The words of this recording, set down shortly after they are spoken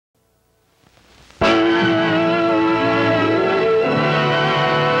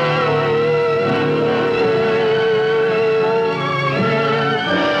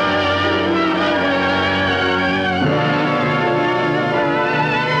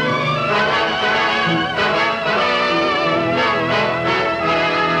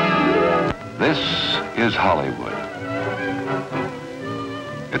is Hollywood.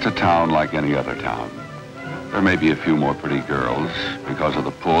 It's a town like any other town. There may be a few more pretty girls because of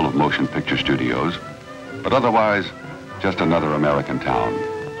the pull of motion picture studios, but otherwise, just another American town.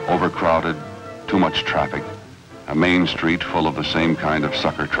 Overcrowded, too much traffic, a main street full of the same kind of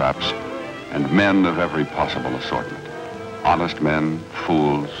sucker traps, and men of every possible assortment. Honest men,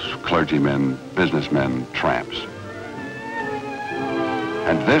 fools, clergymen, businessmen, tramps.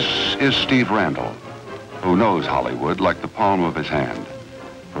 And this is Steve Randall, who knows Hollywood like the palm of his hand.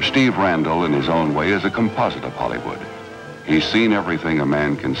 For Steve Randall, in his own way, is a composite of Hollywood. He's seen everything a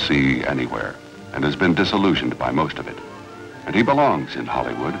man can see anywhere, and has been disillusioned by most of it. And he belongs in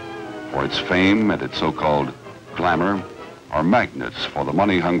Hollywood, for its fame and its so-called glamour are magnets for the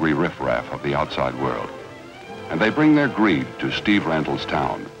money-hungry riffraff of the outside world. And they bring their greed to Steve Randall's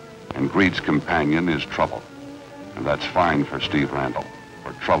town, and greed's companion is trouble. And that's fine for Steve Randall,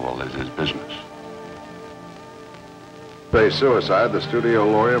 for trouble is his business. Say suicide, the studio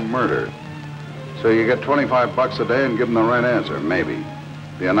lawyer murder. So you get 25 bucks a day and give them the right answer, maybe.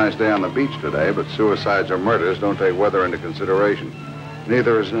 Be a nice day on the beach today, but suicides or murders don't take weather into consideration.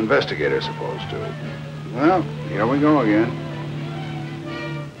 Neither is an investigator supposed to. Well, here we go again.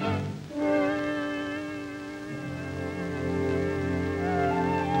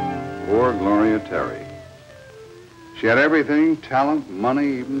 Poor Gloria Terry. She had everything, talent,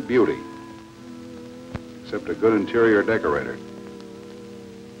 money, even beauty. Except a good interior decorator.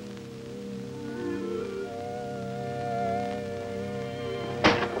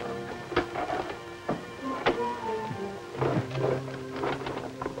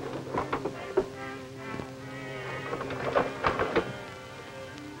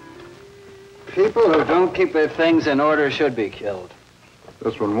 People who don't keep their things in order should be killed.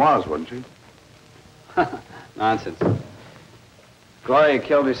 This one was, wasn't she? Nonsense. Gloria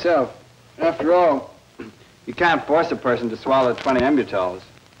killed herself. After all, you can't force a person to swallow 20 embutols.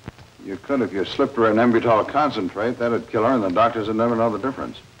 You could if you slipped her an embutol concentrate. That'd kill her, and the doctors would never know the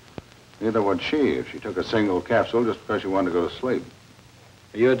difference. Neither would she if she took a single capsule just because she wanted to go to sleep.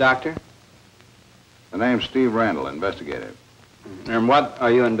 Are you a doctor? The name's Steve Randall, investigator. And what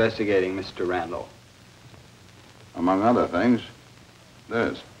are you investigating, Mr. Randall? Among other things,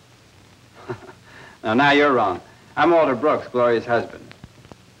 this. Now you're wrong. I'm Walter Brooks, Gloria's husband.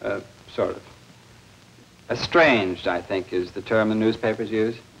 Sort of. Estranged, I think, is the term the newspapers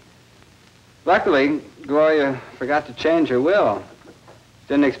use. Luckily, Gloria forgot to change her will.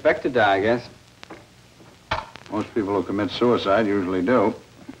 Didn't expect to die, I guess. Most people who commit suicide usually do.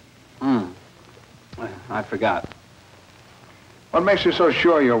 I forgot. What makes you so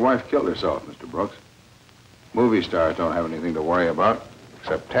sure your wife killed herself, Mr. Brooks? Movie stars don't have anything to worry about,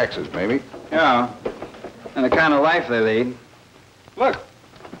 except taxes, maybe. Yeah, and the kind of life they lead. Look.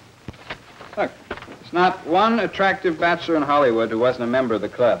 There's not one attractive bachelor in Hollywood who wasn't a member of the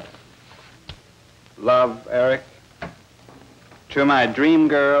club. Love, Eric. To my dream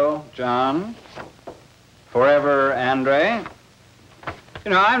girl, John. Forever, Andre.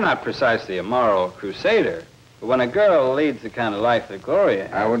 You know, I'm not precisely a moral crusader, but when a girl leads the kind of life that Gloria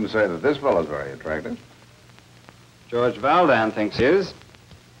has... I wouldn't say that this fellow's very attractive. George Valdan thinks he is,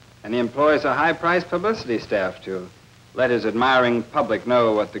 and he employs a high-priced publicity staff to let his admiring public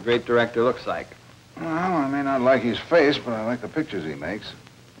know what the great director looks like. Well, I may not like his face, but I like the pictures he makes.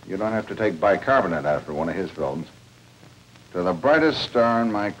 You don't have to take bicarbonate after one of his films. To the brightest star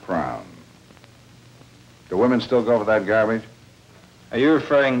in my crown. Do women still go for that garbage? Are you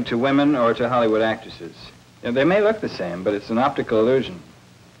referring to women or to Hollywood actresses? Yeah, they may look the same, but it's an optical illusion.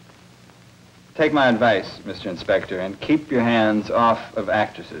 Take my advice, Mr. Inspector, and keep your hands off of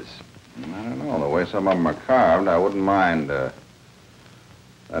actresses. I don't know. The way some of them are carved, I wouldn't mind, that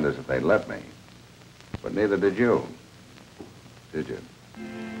is, if they'd let me. But neither did you. Did you?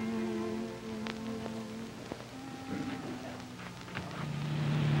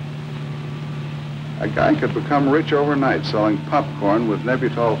 A guy could become rich overnight selling popcorn with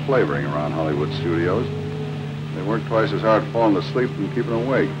Nebutol flavoring around Hollywood studios. They work twice as hard falling asleep and keeping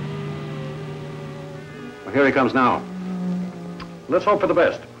awake. Well, here he comes now. Let's hope for the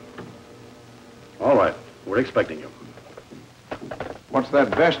best. All right, we're expecting you. What's that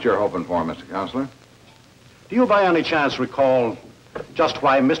vest you're hoping for, Mr. Counselor? Do you by any chance recall just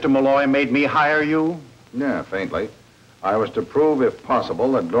why Mr. Malloy made me hire you? Yeah, faintly. I was to prove, if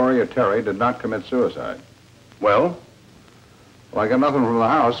possible, that Gloria Terry did not commit suicide. Well? Well, I got nothing from the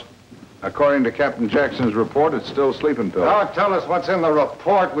house. According to Captain Jackson's report, it's still sleeping pills. Now tell us what's in the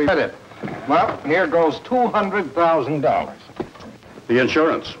report. We read it. Well, here goes $200,000. The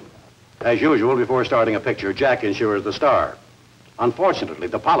insurance. As usual, before starting a picture, Jack insures the star. Unfortunately,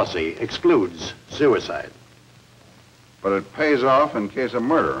 the policy excludes suicide. But it pays off in case of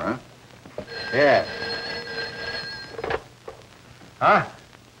murder, huh? Yeah. Huh?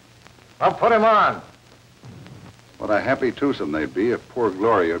 Well, put him on. What a happy twosome they'd be if poor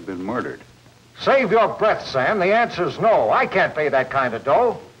Gloria had been murdered. Save your breath, Sam. The answer's no. I can't pay that kind of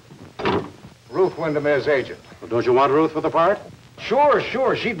dough. Ruth Windermere's agent. Well, don't you want Ruth for the part? Sure.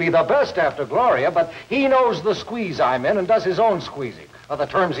 She'd be the best after Gloria, but he knows the squeeze I'm in and does his own squeezing. Or the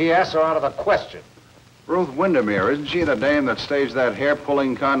terms he asks are out of the question. Ruth Windermere, isn't she the dame that staged that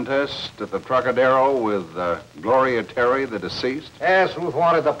hair-pulling contest at the Trocadero with Gloria Terry, the deceased? Yes, Ruth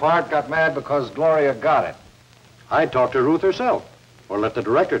wanted the part, got mad because Gloria got it. I'd talk to Ruth herself, or let the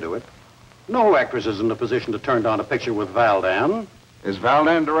director do it. No actress is in a position to turn down a picture with Valdan. Is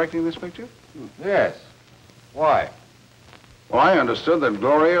Valdan directing this picture? Yes. Why? Well, I understood that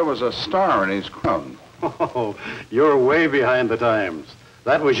Gloria was a star in his crown. Oh, you're way behind the times.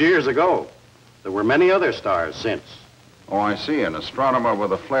 That was years ago. There were many other stars since. Oh, I see. An astronomer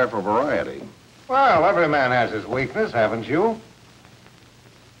with a flair for variety. Well, every man has his weakness, haven't you?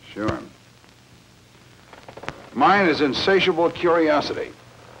 Sure. Mine is insatiable curiosity.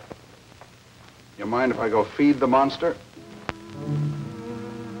 You mind if I go feed the monster?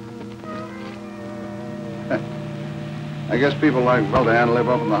 I guess people like Valdan live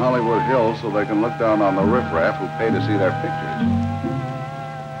up in the Hollywood Hills so they can look down on the riffraff who pay to see their pictures.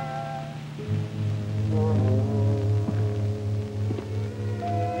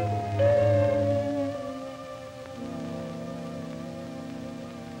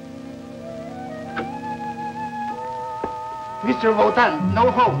 Mr. Wotan, no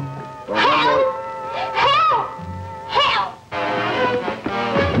home. Help! Help! Help!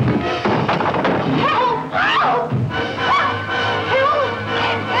 Help!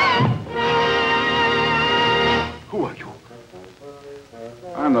 Who are you?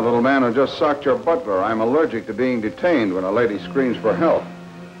 I'm the little man who just socked your butler. I'm allergic to being detained when a lady screams for help.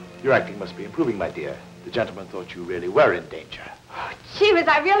 Your acting must be improving, my dear. The gentleman thought you really were in danger. Gee, was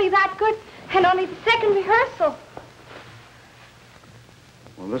I really that good? And only the second rehearsal.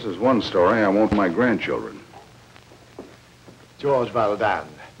 Well, this is one story I won't tell my grandchildren. George Valdan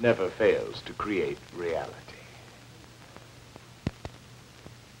never fails to create reality.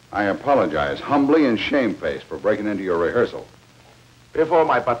 I apologize humbly and shamefaced for breaking into your rehearsal. Before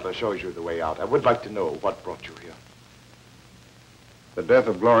my butler shows you the way out, I would like to know what brought you here. The death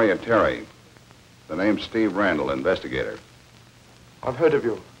of Gloria Terry. The name's Steve Randall, investigator. I've heard of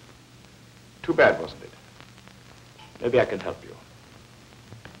you. Too bad, wasn't it? Maybe I can help you.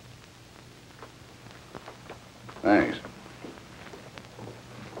 Thanks.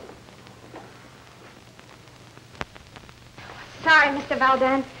 Sorry, Mr.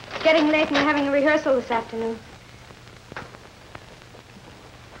 Valdan. It's getting late and we're having a rehearsal this afternoon.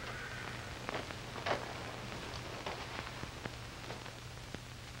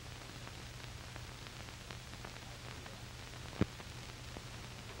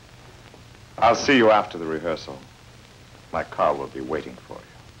 I'll see you after the rehearsal. My car will be waiting for you.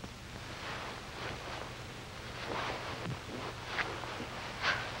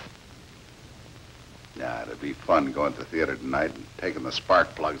 Yeah, it'd be fun going to the theater tonight and taking the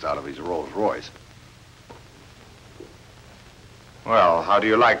spark plugs out of his Rolls Royce. Well, how do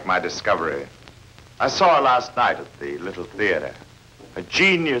you like my discovery? I saw her last night at the little theater. A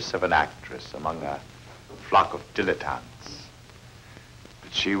genius of an actress among a flock of dilettantes.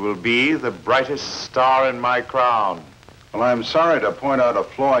 But she will be the brightest star in my crown. Well, I'm sorry to point out a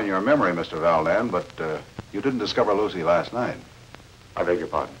flaw in your memory, Mr. Valdan, but you didn't discover Lucy last night. I beg your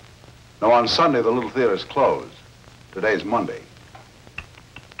pardon. No, on Sunday, the little theater's closed. Today's Monday.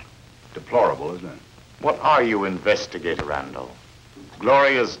 Deplorable, isn't it? What are you, Investigator Randall?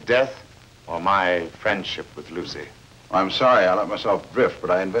 Gloria's death or my friendship with Lucy? I'm sorry I let myself drift, but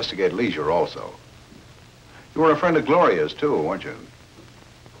I investigate leisure also. You were a friend of Gloria's, too, weren't you?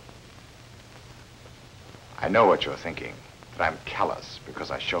 I know what you're thinking, but I'm callous because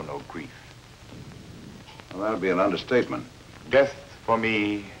I show no grief. Well, that'd be an understatement. Death, for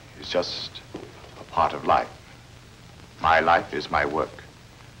me, is just a part of life. My life is my work.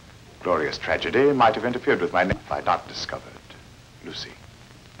 Gloria's tragedy might have interfered with my name if I'd not discovered Lucy.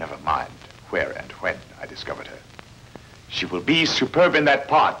 Never mind where and when I discovered her. She will be superb in that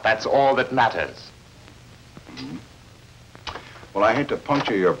part. That's all that matters. Mm-hmm. Well, I hate to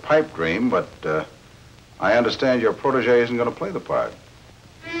puncture your pipe dream, but I understand your protege isn't going to play the part.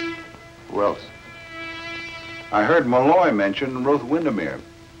 Who else? I heard Malloy mention Ruth Windermere.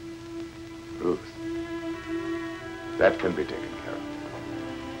 Ruth. That can be taken care of.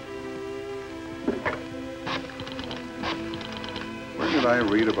 I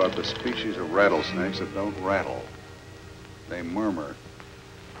read about the species of rattlesnakes that don't rattle. They murmur.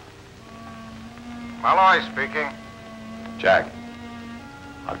 Malloy speaking. Jack,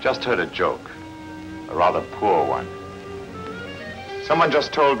 I've just heard a joke, a rather poor one. Someone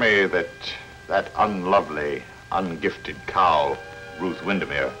just told me that unlovely, ungifted cow, Ruth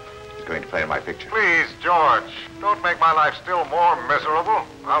Windermere, is going to play in my picture. Please, George, don't make my life still more miserable.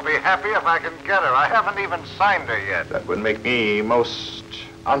 I'll be happy if I can get her. I haven't even signed her yet. That would make me most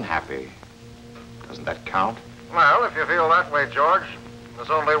unhappy. Doesn't that count? Well, if you feel that way, George, there's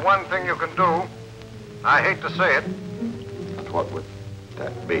only one thing you can do. I hate to say it. And what would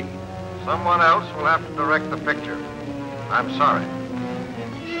that be? Someone else will have to direct the picture. I'm sorry.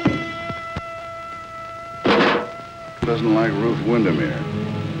 Doesn't like Ruth Windermere.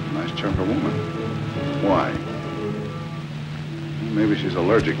 Nice chunk of woman. Why? Maybe she's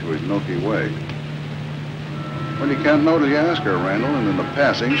allergic to his Milky Way. Well, you can't know till you ask her, Randall, and in the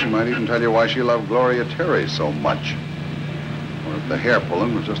passing, she might even tell you why she loved Gloria Terry so much. Or if the hair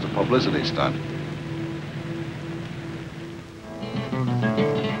pulling was just a publicity stunt.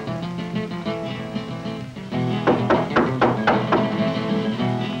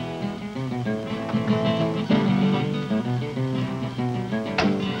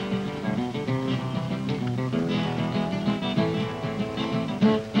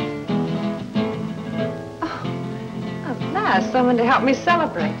 Someone to help me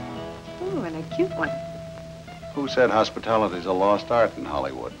celebrate. Ooh, and a cute one. Who said hospitality's a lost art in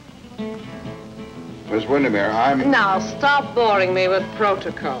Hollywood? Miss Windermere, I'm... Now, stop boring me with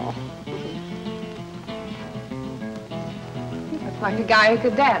protocol. You look like a guy who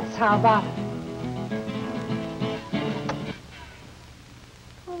could dance. How about it?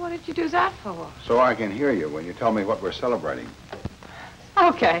 Well, what did you do that for? So I can hear you when you tell me what we're celebrating.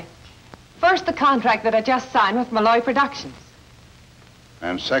 Okay. First, the contract that I just signed with Malloy Productions.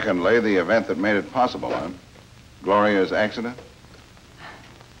 And secondly, the event that made it possible, huh? Gloria's accident?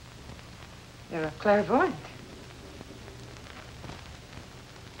 You're a clairvoyant.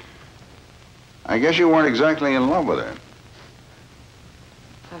 I guess you weren't exactly in love with her.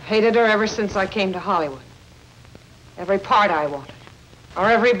 I've hated her ever since I came to Hollywood. Every part I wanted, or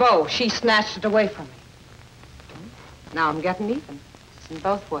every beau, she snatched it away from me. Now I'm getting even. It's in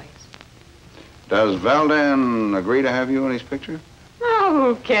both ways. Does Valdan agree to have you in his picture?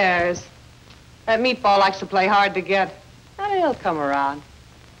 Oh, who cares? That meatball likes to play hard to get. And he'll come around.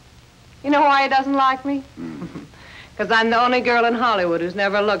 You know why he doesn't like me? Because I'm the only girl in Hollywood who's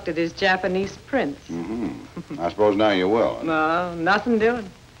never looked at his Japanese prince. Mm-hmm. I suppose now you will. No, nothing doing.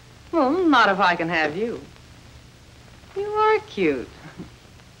 Well, not if I can have you. You are cute.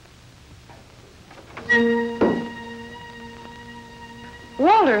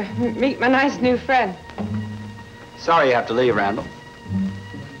 Walter, meet my nice new friend. Sorry you have to leave, Randall.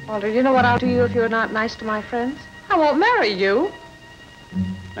 Walter, do you know what I'll do to you if you're not nice to my friends? I won't marry you.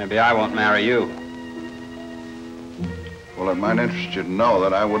 Maybe I won't marry you. Well, it might interest you to know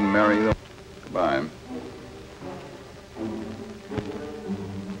that I wouldn't marry you. Goodbye.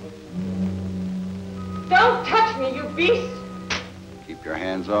 Don't touch me, you beast! Keep your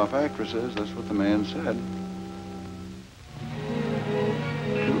hands off actresses. That's what the man said.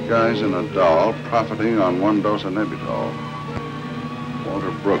 Two guys and a doll profiting on one dose of Nebutol.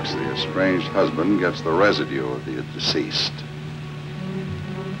 Walter Brooks, the estranged husband, gets the residue of the deceased.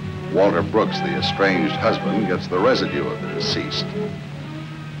 Walter Brooks, the estranged husband, gets the residue of the deceased.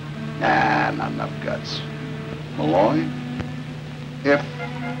 Nah, not enough guts. Malloy? If...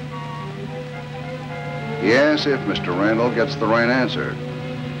 Yes, if Mr. Randall gets the right answer.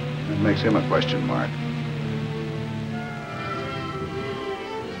 That makes him a question mark.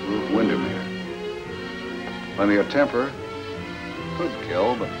 Ruth Windermere. Plenty of temper. Could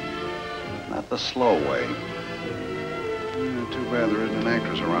kill, but not the slow way. Too bad there isn't an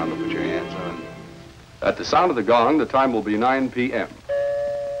actress around to put your hands on. At the sound of the gong, the time will be 9 p.m.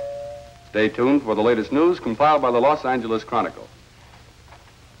 Stay tuned for the latest news compiled by the Los Angeles Chronicle.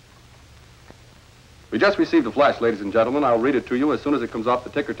 We just received a flash, ladies and gentlemen. I'll read it to you as soon as it comes off the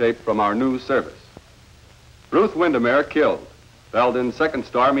ticker tape from our news service. Ruth Windermere killed. Valden's second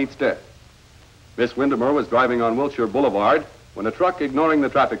star meets death. Miss Windermere was driving on Wilshire Boulevard when a truck ignoring the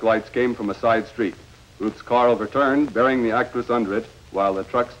traffic lights came from a side street. Ruth's car overturned, bearing the actress under it, while the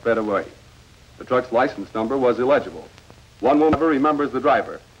truck sped away. The truck's license number was illegible. One woman never remembers the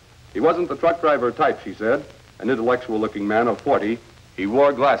driver. He wasn't the truck driver type, she said. An intellectual-looking man of 40. He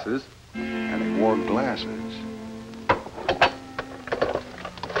wore glasses. And he wore glasses.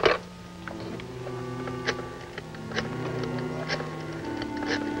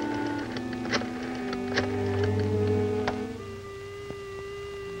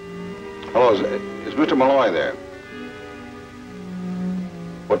 Hello, is Mr. Malloy there?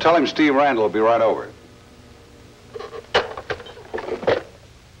 Well, tell him Steve Randall will be right over.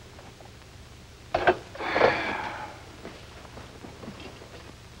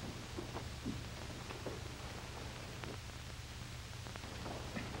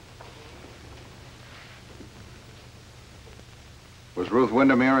 Was Ruth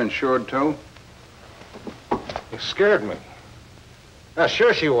Windermere insured, too? You scared me. Yeah,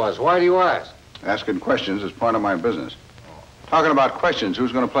 sure she was. Why do you ask? Asking questions is part of my business. Talking about questions,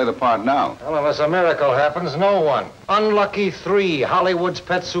 who's going to play the part now? Well, unless a miracle happens, no one. Unlucky 3, Hollywood's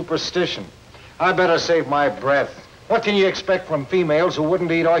pet superstition. I better save my breath. What can you expect from females who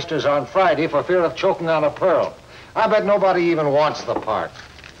wouldn't eat oysters on Friday for fear of choking on a pearl? I bet nobody even wants the part.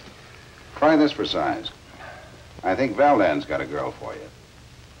 Try this for size. I think Valdan's got a girl for you.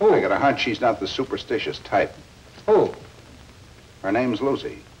 Who? I got a hunch she's not the superstitious type. Who? Her name's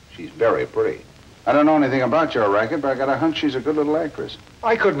Lucy. She's very pretty. I don't know anything about your racket, but I got a hunch she's a good little actress.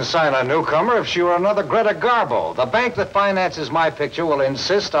 I couldn't sign a newcomer if she were another Greta Garbo. The bank that finances my picture will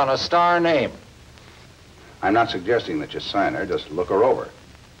insist on a star name. I'm not suggesting that you sign her, just look her over.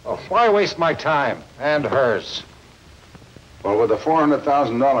 Oh, why waste my time? And hers. Well, with the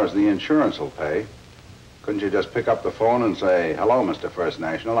 $400,000 the insurance will pay, couldn't you just pick up the phone and say, hello, Mr. First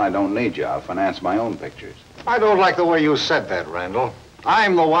National, I don't need you. I'll finance my own pictures. I don't like the way you said that, Randall.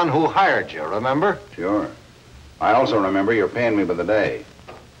 I'm the one who hired you, remember? Sure. I also remember you're paying me by the day.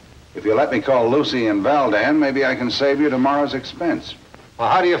 If you let me call Lucy and Valdan, maybe I can save you tomorrow's expense. Well,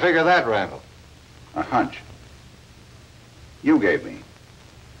 how do you figure that, Randall? A hunch. You gave me.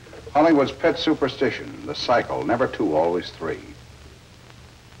 Hollywood's pet superstition, the cycle, never 2, always 3.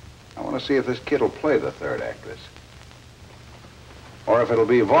 I want to see if this kid will play the third actress. Or if it'll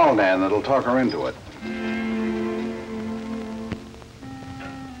be Valdan that'll talk her into it.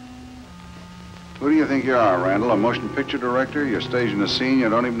 Who do you think you are, Randall? A motion picture director? You're staging a scene, you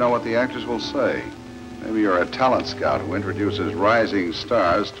don't even know what the actors will say. Maybe you're a talent scout who introduces rising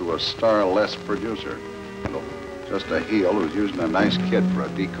stars to a star-less producer. Just a heel who's using a nice kid for a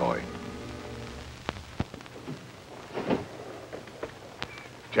decoy.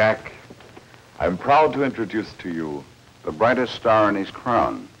 Jack, I'm proud to introduce to you The brightest star in his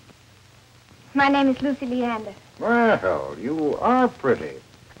crown. My name is Lucy Leander. Well, you are pretty.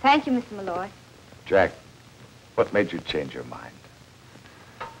 Thank you, Mr. Malloy. Jack, what made you change your mind?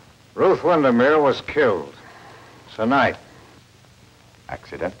 Ruth Windermere was killed. Tonight.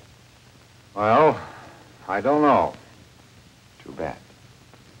 Accident? Well, I don't know. Too bad.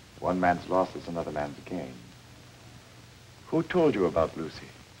 One man's loss is another man's gain. Who told you about Lucy?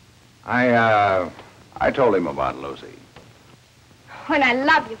 I told him about Lucy. When I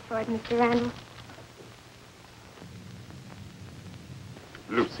love you for it, Mr. Randall.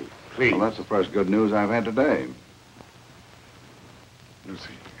 Lucy, please. Well, that's the first good news I've had today.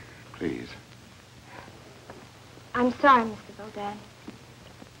 Lucy, please. I'm sorry, Mr. Valdan.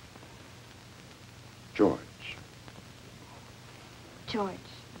 George. George.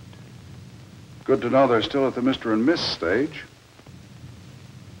 Good to know they're still at the Mr. and Miss stage.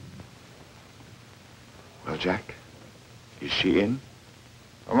 Well, Jack, is she in?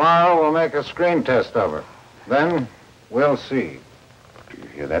 Tomorrow we'll make a screen test of her. Then we'll see. Do you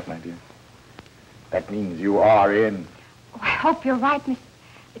hear that, my dear? That means you are in. Oh, I hope you're right, Miss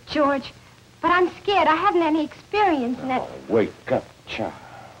George. But I'm scared. I haven't any experience in that. Oh, wake up, child.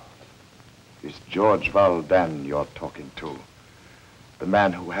 It's George Valdan you're talking to. The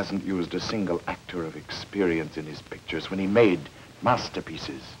man who hasn't used a single actor of experience in his pictures when he made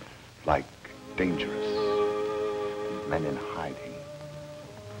masterpieces like Dangerous, Men in Hiding.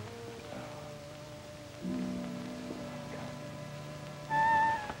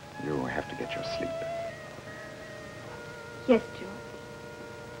 You have to get your sleep. Yes,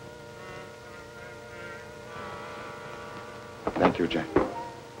 George. Thank you, Jack.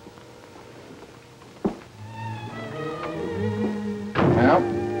 Well,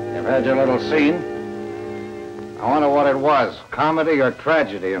 you've had your little scene. I wonder what it was, comedy or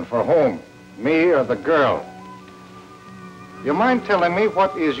tragedy, and for whom? Me or the girl? You mind telling me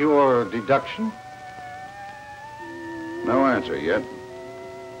what is your deduction? No answer yet.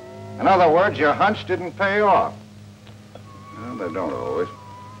 In other words, your hunch didn't pay off. Well, they don't always.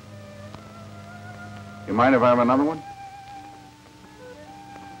 You mind if I have another one?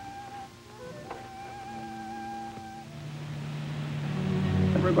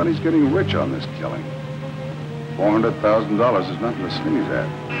 Everybody's getting rich on this killing. $400,000 is nothing to sneeze at.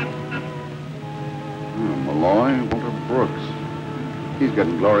 Malloy, Walter Brooks. He's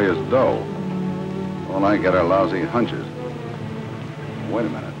getting glorious dough. All I get are lousy hunches. Wait a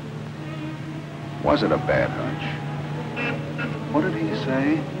minute. Was it a bad hunch? What did he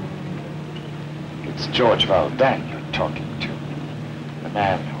say? It's George Valdan you're talking to. The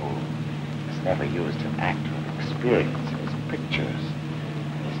man who has never used an actor of experience in his pictures.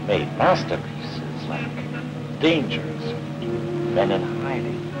 He's made masterpieces like Dangers, Men in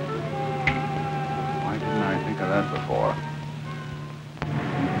Hiding. Why didn't I think of that before?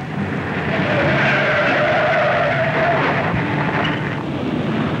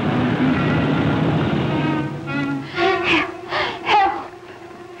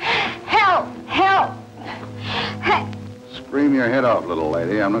 Scream your head off, little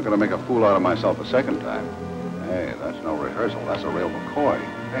lady. I'm not going to make a fool out of myself a second time. Hey, that's no rehearsal. That's a real McCoy.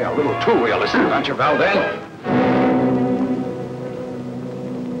 Hey, a little too realistic, aren't you, Valdan?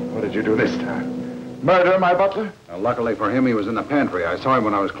 What did you do this time? Murder my butler? Luckily for him, he was in the pantry. I saw him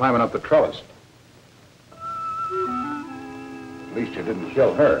when I was climbing up the trellis. At least you didn't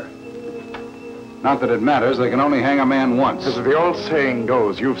kill her. Not that it matters. They can only hang a man once. As the old saying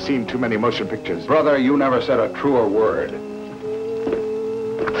goes, you've seen too many motion pictures. Brother, you never said a truer word.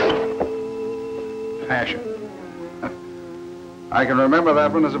 Passion. I can remember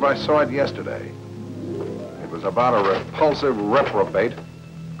that one as if I saw it yesterday. It was about a repulsive reprobate,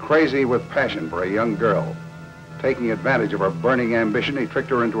 crazy with passion for a young girl. Taking advantage of her burning ambition, he tricked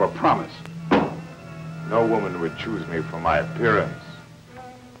her into a promise. No woman would choose me for my appearance.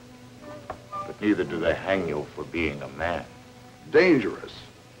 But neither do they hang you for being a man. Dangerous.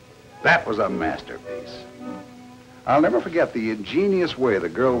 That was a masterpiece. I'll never forget the ingenious way the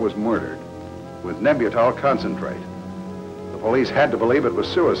girl was murdered with Nebutal concentrate. The police had to believe it was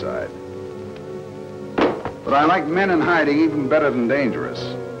suicide. But I like Men in Hiding even better than Dangerous.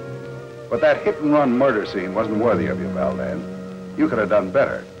 But that hit-and-run murder scene wasn't worthy of you, Valdan. You could have done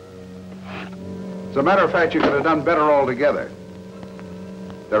better. As a matter of fact, you could have done better altogether.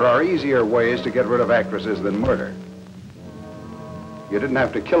 There are easier ways to get rid of actresses than murder. You didn't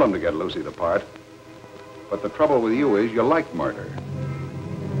have to kill them to get Lucy the part. But the trouble with you is you like murder.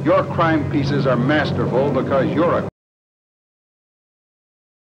 Your crime pieces are masterful because you're a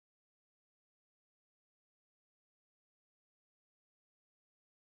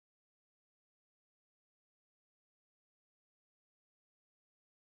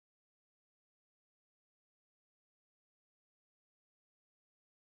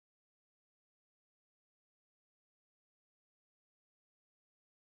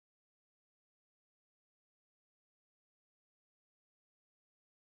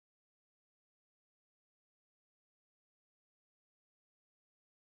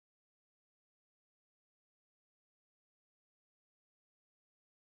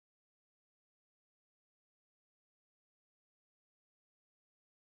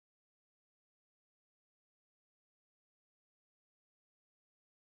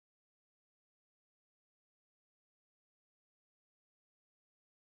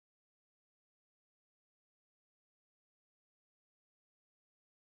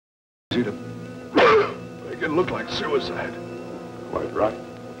to make it look like suicide. Quite right.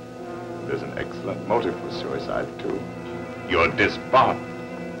 There's an excellent motive for suicide, too. You're disbarred.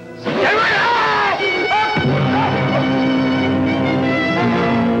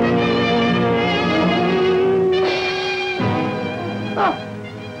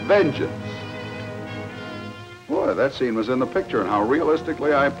 Vengeance. Boy, that scene was in the picture and how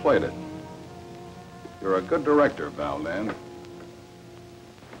realistically I played it. You're a good director, Valdan.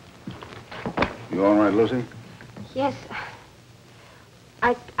 You all right, Lucy? Yes.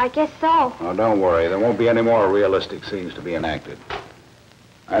 I guess so. Oh, don't worry. There won't be any more realistic scenes to be enacted.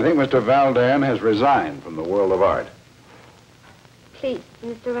 I think Mr. Valdan has resigned from the world of art. Please,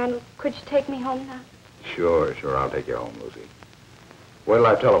 Mr. Randall, could you take me home now? Sure. I'll take you home, Lucy. Wait till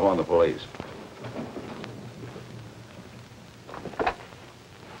I telephone the police.